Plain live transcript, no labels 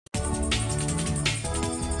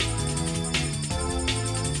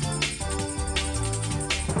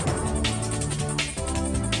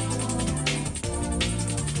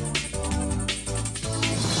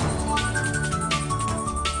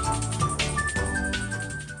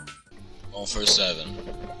On for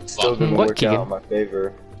 7. Still gonna What, work Keegan? out in my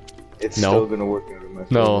favor. It's No. still gonna work out in my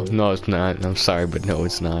favor. No, no, it's not. I'm sorry, but no,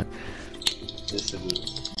 it's not. Yes, it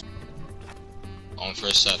is. On for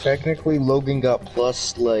 7. Technically, Logan got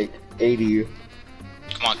plus like 80.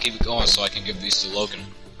 Come on, keep it going so I can give these to Logan.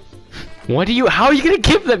 What do you? How are you gonna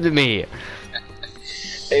give them to me?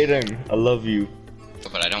 Aiden, I love you.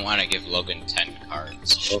 But I don't want to give Logan 10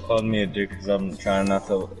 cards. Don't call me a dick because I'm trying not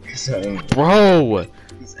to. Because Bro!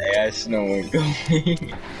 AI Snow ain't going.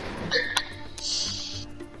 Come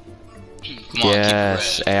on,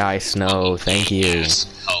 Yes, keep it red. AI Snow, thank you. Yes.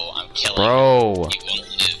 Oh, I'm killing Bro! you. You won't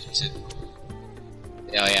live to.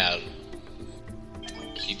 Oh, yeah.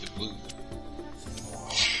 Keep it blue.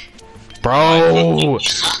 Bro!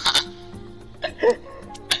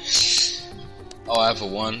 Oh, I have a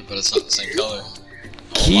 1, but it's not the same color.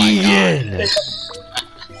 Keegan!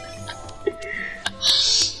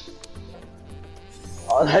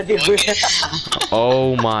 All I do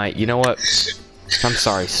Oh my, you know what? I'm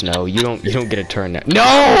sorry, Snow. You don't get a turn now.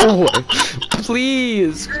 No!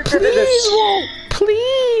 Please! Please! Won't.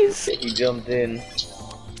 Please! He jumped in.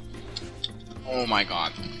 Oh my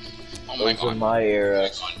god. Oh my Those were god. my era.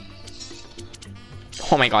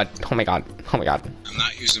 Oh my god, oh my god, oh my god. I'm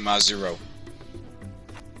not using my 0.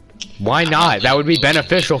 Why not? That would be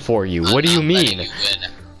beneficial for you. What do you mean?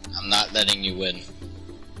 I'm not letting you win.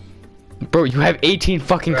 Bro, you have 18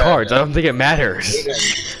 fucking cards. I don't think it matters.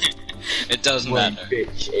 It does One matter.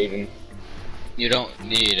 bitch, Aiden. You don't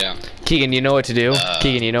need Keegan, you know what to do?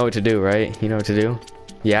 Keegan, you know what to do, right? You know what to do?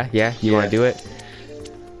 Yeah? Yeah? You wanna do it?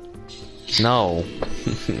 No.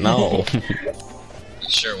 No.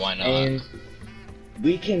 Sure, why not? And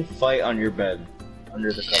we can fight on your bed.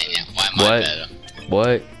 Under the cover. Yeah, why am I What? better?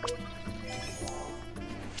 What?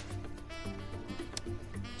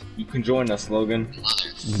 You can join us, Logan.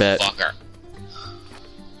 Bet. Motherfucker.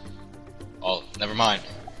 Oh, never mind.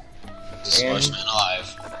 This is And- worst man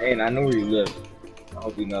alive. Aiden, I know where you live. I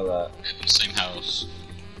hope you know that. We live in the same house.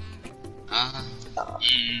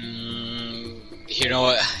 You know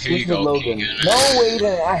what? Here you Look go, at Logan. Keegan. No,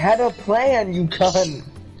 Aiden, I had a plan, you cunt.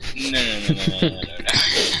 No.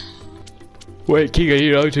 Wait, Keegan,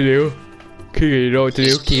 you know what to do? Keegan, you know what to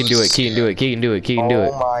do? Keegan, do it. Keegan, do it. Keegan, do it. Keegan, do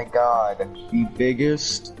it. Oh my god. The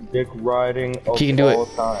biggest dick riding of Keegan, do it. all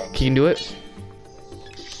time. Keegan, do it.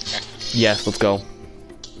 Yes, let's go.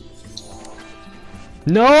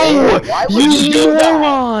 No! Hey, why would you do that?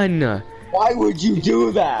 moron! Why would you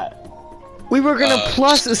do that? We were gonna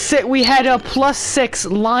we had a +6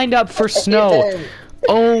 lined up for Snow. Aiden,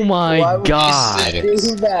 Oh why my would god. you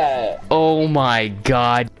do that? Oh my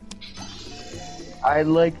god. I'd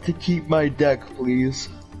like to keep my deck, please.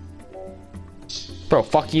 Bro,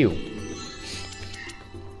 fuck you.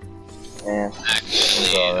 Yeah.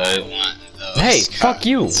 Actually, alright. I want those Hey, cards. fuck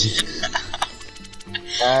you.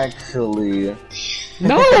 Actually.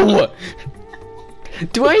 No!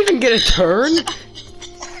 Do I even get a turn?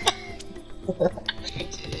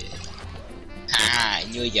 Ah,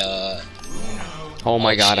 New York. Oh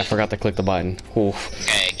my god, I forgot to click the button. Oof.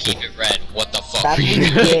 Okay, keep it red. What the fuck? That's what you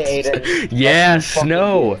did, Aiden. Yeah, That's what you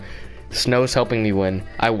Snow! Snow's helping me win.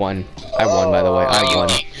 I won. I won, by the way. I won.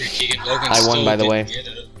 I won, by the way.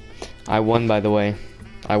 I won, by the way.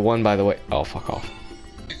 I won, by the way. Oh, fuck off.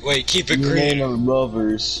 Wait, keep it You green. name them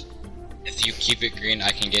lovers. If you keep it green, I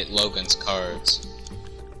can get Logan's cards.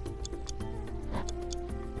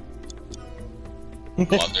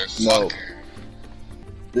 Motherfucker.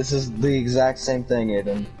 This is the exact same thing,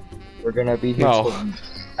 Aiden. We're gonna be here No. till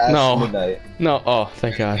past No. midnight. No, oh,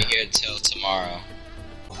 thank Be god. here till tomorrow.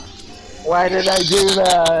 Why did I do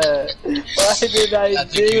that? Why did I I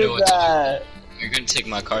think you know do what to do. that? You're gonna take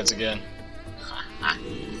my cards again.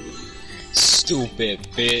 Stupid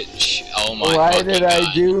bitch. Oh my Why fucking did god.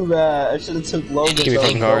 I do that? I should have took Logan. Give me so I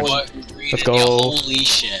fucking was cards. going- What? Let's go. Holy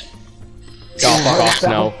shit. Oh, fuck off,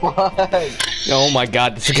 Snow. Why? Oh my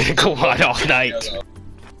god, this is gonna go on all night.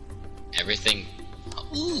 Everything.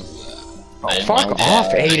 Ooh. Oh Fuck my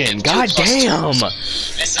off, God. Aiden. God damn.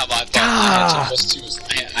 It's not my fault. Ah.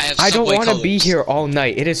 I have I don't Subway want to be colors. here all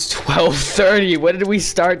night. It is 12:30. When did we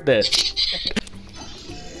start this?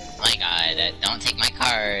 My god, don't take my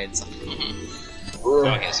cards. Ugh,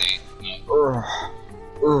 Okay, see. ugh,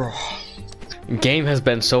 ugh. Game has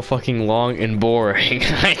been so fucking long and boring.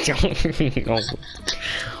 I don't know.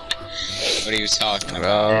 What are you talking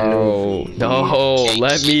about? Oh, no,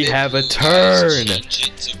 let me have a turn.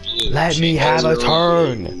 Let me have a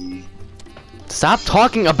turn. Stop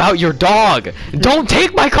talking about your dog. Don't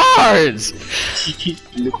take my cards. He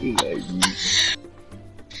keeps looking at you.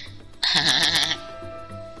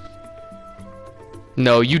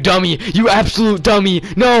 No, you dummy! You absolute dummy!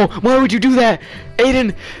 No! Why would you do that?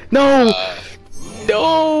 Aiden! No!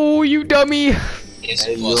 No, you dummy! It's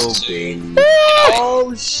Hello, +2. baby. Oh,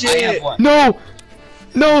 Oh I shit! have one. No!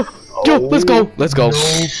 No! Yo, let's go! Let's go!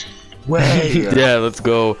 No way! Yeah, let's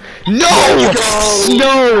go. No!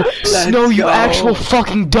 Snow! Snow, you go. actual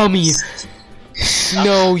fucking dummy!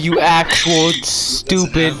 Snow, you actual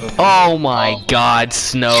stupid. Oh my god,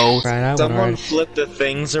 Snow. Someone flip the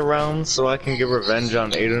things around so I can get revenge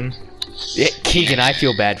on Aiden. Yeah, Keegan, I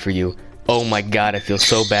feel bad for you. Oh my god, I feel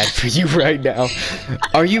so bad for you right now.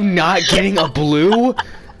 Are you not getting a blue?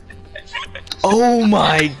 Oh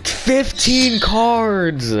my, 15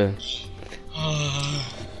 cards!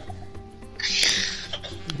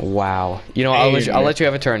 Wow. You know, I'll let you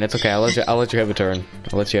have a turn. It's okay. I'll let you have a turn.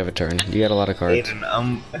 I'll let you have a turn. You got a lot of cards.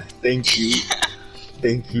 Aiden, thank you.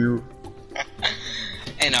 Thank you.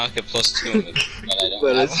 And now I could +2 but I don't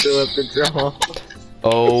But I have still have to draw.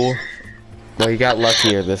 Oh. Well, you got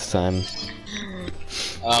luckier this time.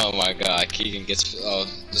 Oh my god, Keegan gets. Oh,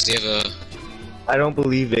 does he have a. I don't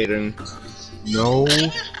believe Aiden. No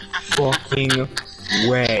fucking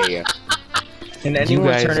way. Can You anyone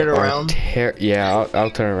guys turn it are around? yeah, I'll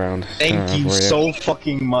turn it around. Thank you for so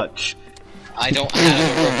fucking much. I don't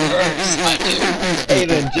have a reverse. I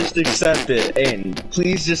Aiden, just accept it. Aiden,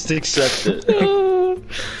 please just accept it. do.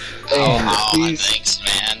 Aiden, Oh, please, thanks,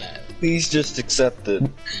 man. please just accept it.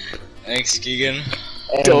 Thanks, Keegan.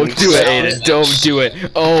 Aiden, Don't do it, accept Aiden. Don't do it.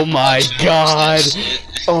 Oh my god.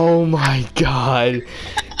 Oh my god.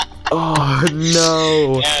 Oh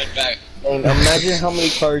no. Yeah, back. And imagine how many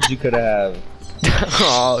cards you could have.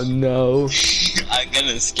 Oh no. I'm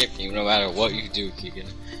gonna skip you no matter what you do, Keegan.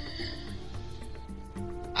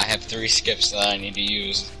 I have 3 skips that I need to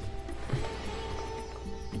use.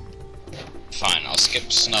 Fine, I'll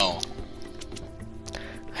skip Snow.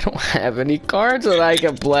 I don't have any cards that I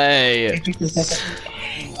can play. I'll skip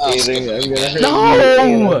Aiden, I'm him gonna again. hurt No!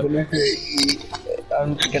 you.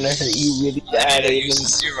 I'm gonna hurt you really I bad, need to use a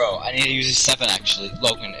Aiden. 0. I need to use a 7 actually.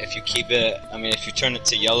 Logan, if you keep it, if you turn it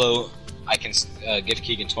to yellow, I can give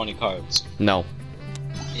Keegan 20 cards. No.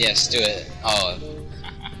 Yes, do it. Oh.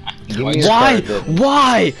 Give me a Why? card, then.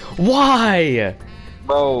 Why? Why?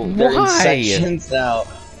 Bro, they're in Why? sections now.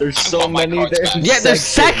 There's I so want my many cards there. back. Yeah, there's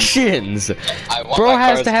sections. I want Bro my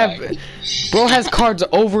has cards to have. back. Bro has cards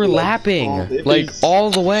overlapping, like all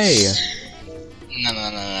the way.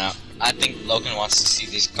 No. I think Logan wants to see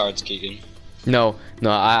these cards, Keegan. No,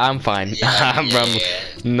 I'm fine. I'm yeah.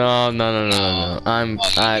 no. I'm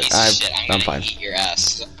Oh, you piece of shit. I'm gonna fine. Eat your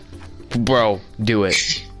ass. Bro, do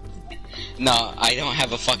it. No, I don't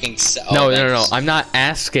have a fucking. No. I'm not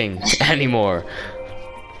asking anymore.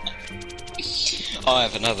 Oh, I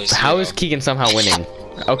have another. How is Keegan somehow winning?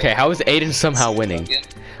 Okay, how is Aiden somehow winning?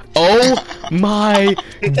 Oh my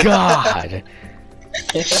god!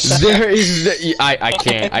 There is the, I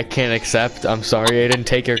can't accept. I'm sorry, Aiden.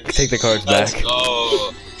 Take the cards Let's back.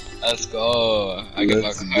 go. Let's go. I get my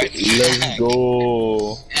cards Let's back.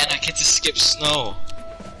 go. And I get to skip Snow.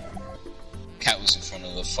 Cat was in front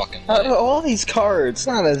of the fucking Out light. of all these cards,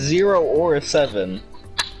 not a 0 or a 7.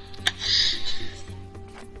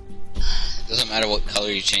 Doesn't matter what color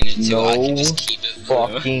you change it to, I can just keep it blue.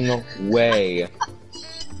 Fucking way.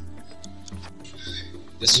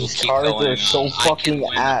 This will These keep cards going are so on. fucking I can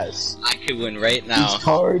win. ass. I could win right now, These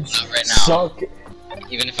cards Not right now. suck.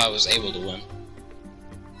 even if I was able to win.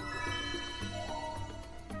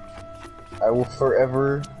 I will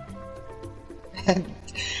forever.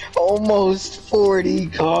 Almost 40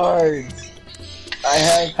 cards. I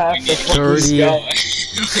have half the fucking 30. deck.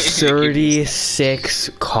 36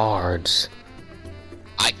 cards.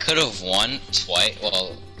 I could have won twice.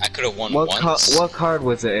 Well, I could have won What once. what card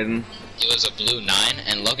was it in? It was a blue 9,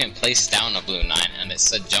 and Logan placed down a blue 9, and it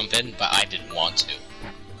said jump in, but I didn't want to.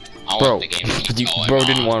 I Bro, want the game to keep going bro on.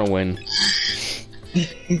 didn't want to win.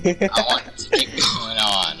 I want it to keep going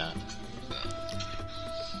on.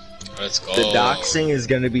 Let's go. The doxing is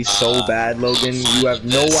gonna be so bad, Logan. You have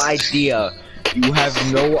no idea. You have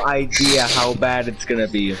no idea how bad it's gonna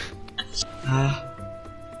be. No,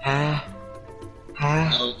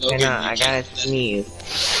 Logan, I gotta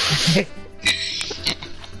sneeze.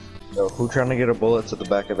 Yo, who trying to get a bullet to the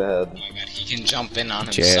back of the head? Oh my god, he can jump in on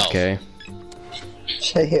himself. JFK.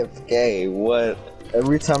 JFK, what?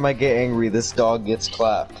 Every time I get angry, this dog gets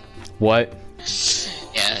clapped. What?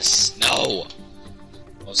 Yes. No.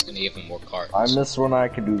 I was gonna give him more cards. I miss when I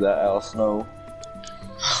could do that, Al Snow.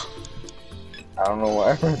 I don't know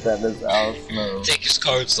why I heard that as Al Snow. Take his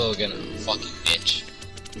cards, Logan. Fucking bitch.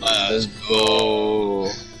 Let's go.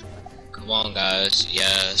 Come on, guys.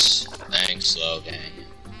 Yes. Thanks, Logan.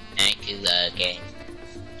 Thank you, Logan.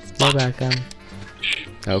 Go back on.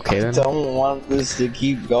 Okay I then. don't want this to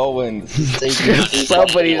keep going.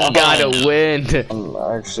 Somebody's gotta win. I'm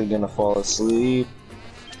actually gonna fall asleep.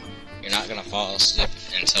 You're not gonna fall asleep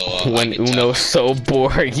until I When get to- Uno's so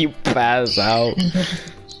bored, you pass out.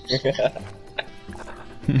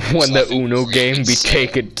 When the Uno game be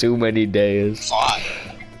taking too many days. 5.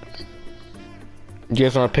 You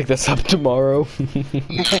guys wanna pick this up tomorrow?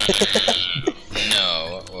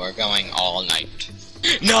 No, we're going all night.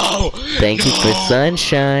 No! Thank you for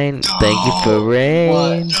sunshine. Thank you for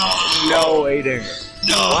rain. No, Aiden.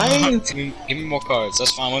 No! Why? Give me more cards.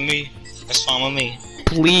 That's fine with me. That's fine with me.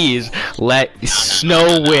 Please let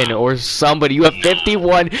Snow win or somebody. You have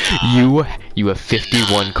 51. You have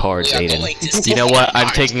 51 cards, Aiden. You know what? I'm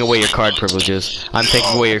taking away your card privileges. I'm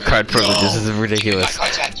taking away your card privileges. This is ridiculous.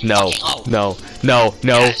 No, no, no,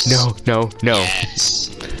 no, no, no, no. Yes.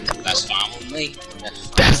 That's fine with me.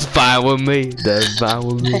 That's fine with me. That's fine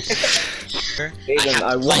with me. Aiden,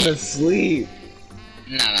 I wanna sleep.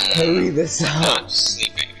 No. Hurry this I'm up. not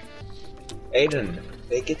sleeping. Aiden,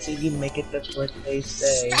 make it so you make it, that's what they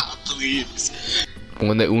say. Stop, please.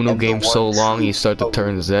 When the Uno And the game's so ones- long, you start to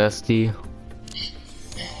turn zesty.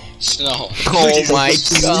 Snow. Oh my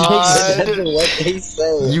god. That's what they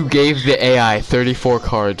say. You gave the AI 34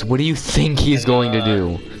 cards. What do you think he's going to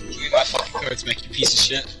do? Give me my fucking cards, make you piece of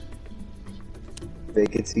shit.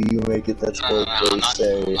 Make it so you make it, that's No, what I'm they not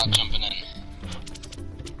say. jumping in.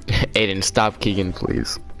 Aiden, stop Keegan,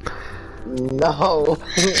 please. No.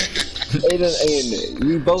 Aiden,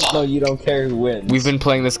 we both know you don't care who wins. We've been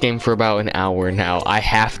playing this game for about an hour now. I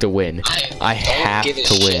have to win. I don't have give a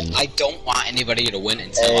to shit. win. I don't want anybody to win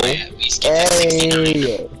until I Hey. at least get to 69.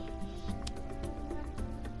 Hey.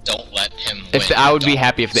 Don't let him win. If I would be Don't.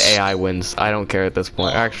 happy if the AI wins. I don't care at this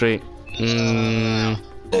point. Actually, I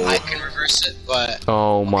can reverse it, but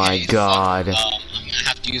oh my okay, god. fuck, I'm gonna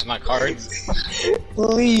have to use my cards.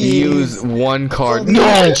 Please. Use one card. No!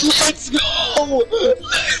 Let's go!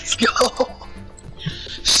 Let's go!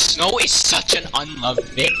 Snow is such an unloved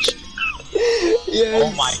bitch. Yes.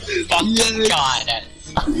 Oh my fucking Yes. god.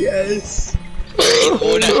 Yes.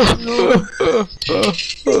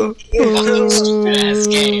 Ass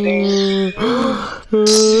game.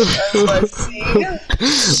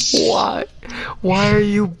 Why? Why are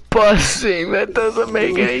you buzzing? That doesn't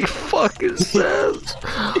make any fucking sense.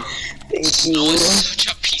 Thank Snow you. is such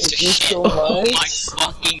a piece of Thank you shit. so Oh my much.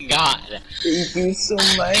 fucking god. Thank you so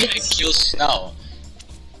I'm gonna much. kill Snow.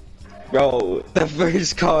 Bro, the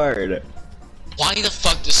first card. Why the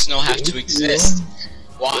fuck does Snow have to exist?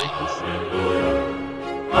 Why?